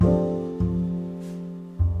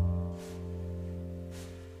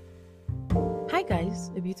Hi guys,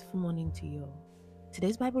 a beautiful morning to you all.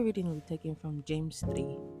 Today's Bible reading will be taken from James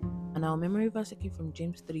 3, and our memory verse taken from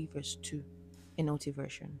James 3 verse 2, NLT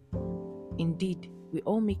version. Indeed, we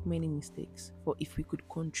all make many mistakes, for if we could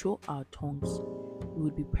control our tongues, we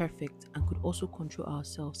would be perfect and could also control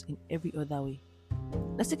ourselves in every other way.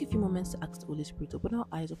 Let's take a few moments to ask the Holy Spirit to open our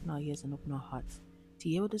eyes, open our ears, and open our hearts to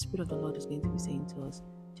hear what the Spirit of the Lord is going to be saying to us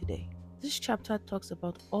today. This chapter talks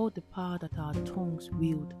about all the power that our tongues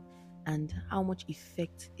wield and how much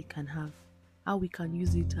effect it can have, how we can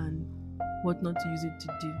use it and what not to use it to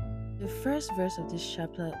do. The first verse of this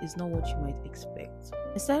chapter is not what you might expect.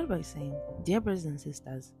 It started by saying, "Dear brothers and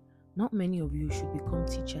sisters, not many of you should become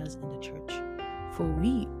teachers in the church, for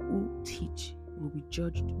we who teach will be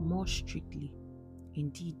judged more strictly.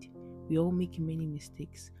 Indeed, we all make many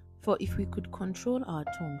mistakes. For if we could control our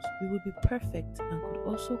tongues, we would be perfect and could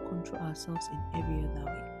also control ourselves in every other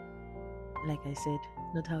way." Like I said,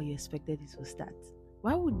 not how you expected it to start.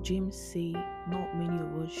 Why would James say not many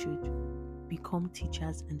of us should become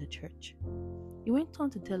teachers in the church? He went on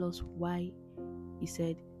to tell us why he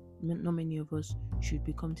said not many of us should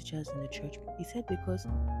become teachers in the church. He said because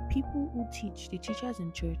people who teach, the teachers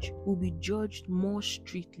in church, will be judged more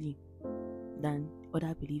strictly than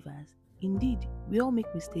other believers. Indeed, we all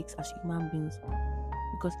make mistakes as human beings,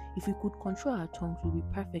 because if we could control our tongues, we'll be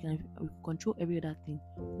perfect, and if we could control every other thing,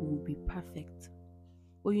 we will be perfect.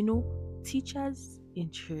 But teachers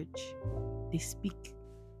in church, they speak,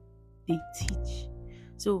 they teach,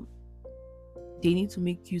 so they need to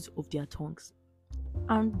make use of their tongues.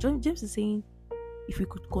 And James is saying, if we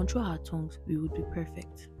could control our tongues, we would be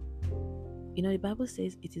perfect. The Bible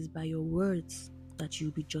says it is by your words that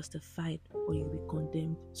you'll be justified or you'll be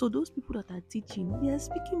condemned. So those people that are teaching, they are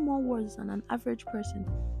speaking more words than an average person.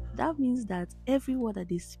 That means that every word that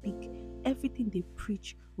they speak, everything they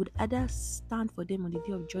preach, would either stand for them on the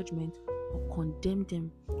day of judgment or condemn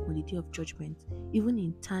them on the day of judgment. Even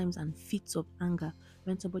in times and fits of anger,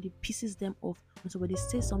 when somebody pisses them off, when somebody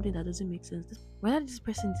says something that doesn't make sense, whether this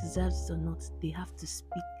person deserves it or not, they have to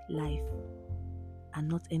speak life and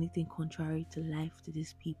not anything contrary to life to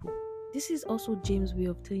these people. This is also James' way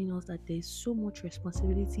of telling us that there is so much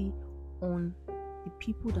responsibility on the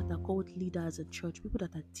people that are called leaders in church, people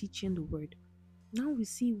that are teaching the word. Now we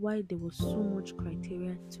see why there was so much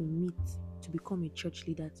criteria to meet to become a church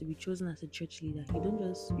leader, to be chosen as a church leader.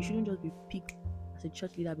 You shouldn't just be picked as a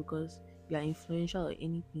church leader because you are influential or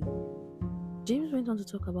anything. James went on to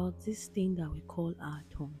talk about this thing that we call our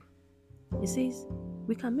tongue. He says,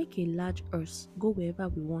 we can make a large horse go wherever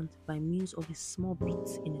we want by means of a small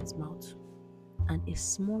bit in its mouth, and a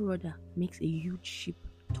small rudder makes a huge ship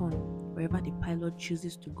turn wherever the pilot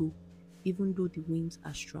chooses to go, even though the winds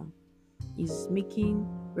are strong. He's making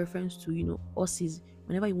reference to, horses.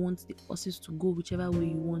 Whenever you want the horses to go whichever way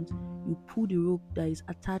you want, you pull the rope that is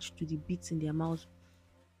attached to the bits in their mouth.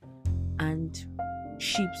 And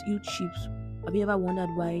huge ships. Have you ever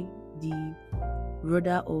wondered why the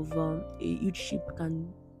rudder of a huge ship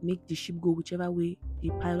can make the ship go whichever way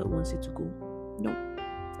the pilot wants it to go? No.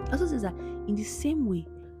 It also says that in the same way,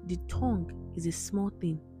 the tongue is a small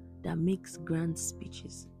thing that makes grand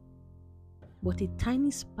speeches, but a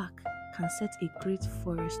tiny spark can set a great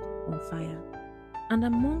forest on fire. And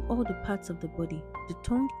among all the parts of the body, the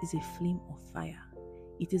tongue is a flame of fire.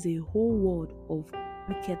 It is a whole world of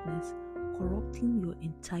wickedness, corrupting your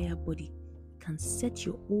entire body. It can set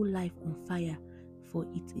your whole life on fire, for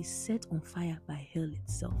it is set on fire by hell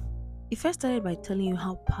itself. It first started by telling you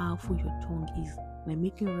how powerful your tongue is, by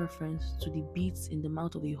making reference to the beads in the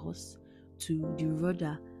mouth of a horse, to the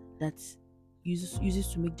rudder that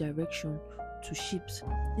uses to make direction to ships.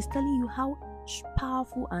 It's telling you how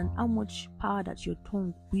powerful and how much power that your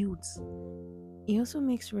tongue wields. It also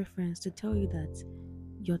makes reference to tell you that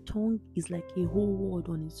your tongue is like a whole world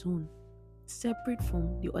on its own, separate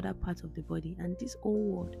from the other parts of the body, and this whole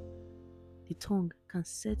world, the tongue, can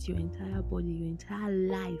set your entire body, your entire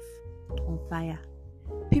life on fire.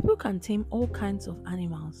 People can tame all kinds of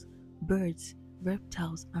animals, birds,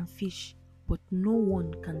 reptiles, and fish, but no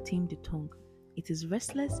one can tame the tongue. It is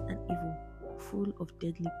restless and evil, full of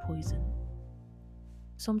deadly poison.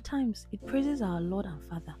 Sometimes it praises our Lord and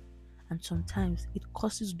Father, and sometimes it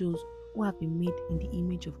curses those who have been made in the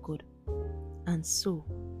image of God. And so,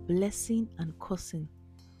 blessing and cursing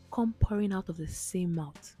come pouring out of the same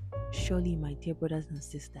mouth. Surely, my dear brothers and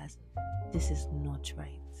sisters, this is not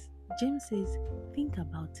right. James says, think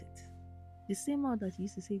about it. The same mouth that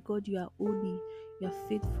used to say, God, you are holy, you are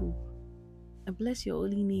faithful, I bless your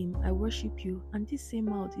holy name, I worship you. And this same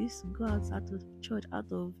mouth used to go out of church,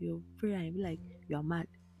 out of your prayer, and be like, you are mad,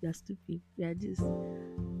 you are stupid, you are this.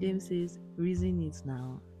 James says, reason it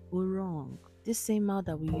now. Or wrong. This same mouth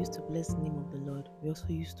that we used to bless the name of the Lord, we also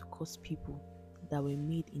used to curse people that were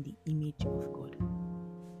made in the image of God.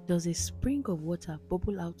 Does a spring of water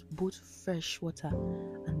bubble out both fresh water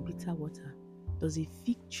and bitter water? Does a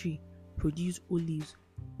fig tree produce olives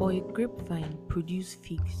or a grapevine produce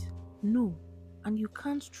figs? No, and you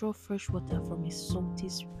can't draw fresh water from a salty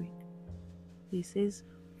spring. He says,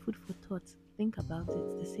 food for thought. Think about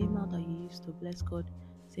it. The same mouth that you used to bless God,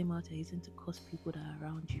 same mouth you're using to curse people that are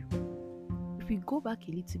around you. If we go back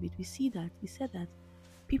a little bit, we see that he said that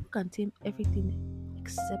people can tame everything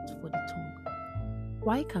except for the tongue.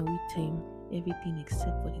 Why can we tame everything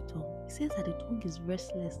except for the tongue? He says that the tongue is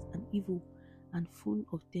restless and evil and full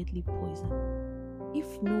of deadly poison.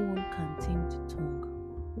 If no one can tame the tongue,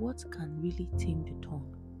 what can really tame the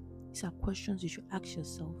tongue? These are questions you should ask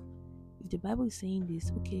yourself. If the Bible is saying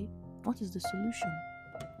this, okay, what is the solution?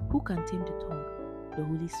 Who can tame the tongue? The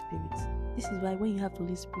Holy Spirit. This is why when you have the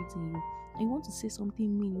Holy Spirit in you, and you want to say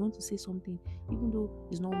something mean, you want to say something, even though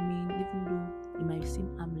it's not mean, even though it might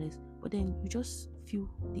seem harmless, but then you just feel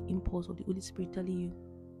the impulse of the Holy Spirit telling you,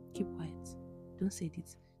 keep quiet, don't say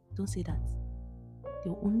this, don't say that.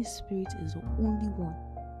 The Holy Spirit is the only one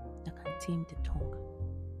that can tame the tongue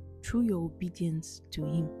through your obedience to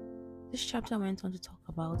Him. This chapter went on to talk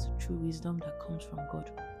about true wisdom that comes from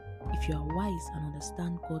God. If you are wise and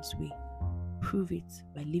understand God's way, prove it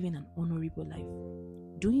by living an honorable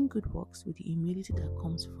life, doing good works with the humility that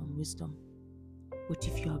comes from wisdom. But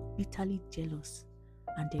if you are bitterly jealous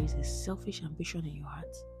and there is a selfish ambition in your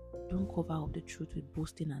heart, don't cover up the truth with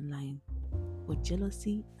boasting and lying. But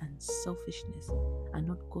jealousy and selfishness are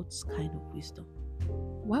not God's kind of wisdom.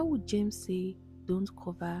 Why would James say, don't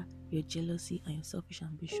cover your jealousy and your selfish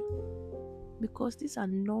ambition? Because these are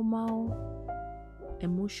normal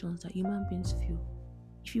emotions that human beings feel.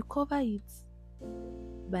 If you cover it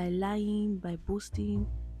by lying, by boasting,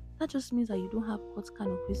 that just means that you don't have God's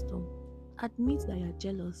kind of wisdom. Admit that you're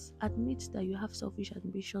jealous. Admit that you have selfish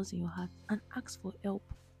ambitions in your heart and ask for help.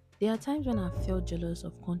 There are times when I felt jealous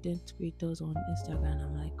of content creators on Instagram.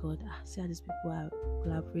 I'm like, God, see how these people are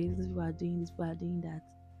collaborating, these people are doing this, people are doing that.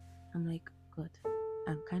 I'm like, God,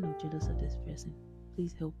 I'm kind of jealous of this person.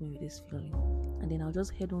 Please help me with this feeling. And then I'll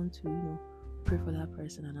just head on to, pray for that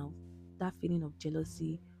person, and that feeling of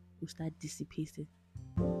jealousy will start dissipating.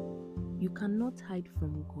 You cannot hide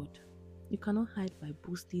from God. You cannot hide by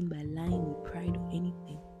boasting, by lying with pride or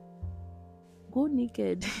anything. Go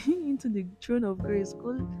naked into the throne of grace.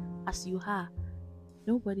 Go as you are.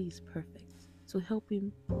 Nobody is perfect. So help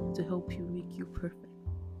Him to help you make you perfect.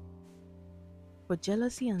 But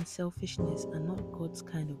jealousy and selfishness are not God's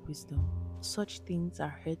kind of wisdom. Such things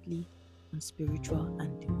are earthly, unspiritual,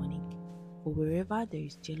 and demonic. For wherever there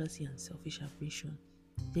is jealousy and selfish ambition,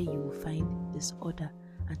 there you will find disorder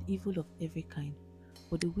and evil of every kind.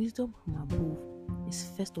 But the wisdom from above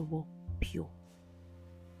is first of all pure,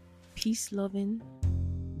 peace-loving,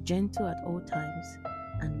 gentle at all times,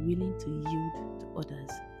 and willing to yield to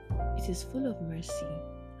others. It is full of mercy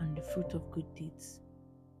and the fruit of good deeds.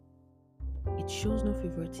 It shows no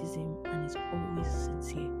favoritism and is always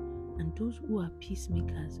sincere. And those who are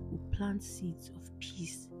peacemakers will plant seeds of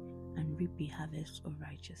peace and reap a harvest of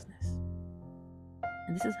righteousness.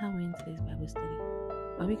 And this is how we end today's Bible study.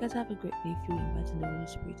 But we guys have a great day if you're inviting the Holy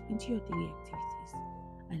Spirit into your daily activities.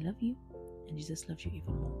 I love you, and Jesus loves you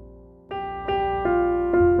even more.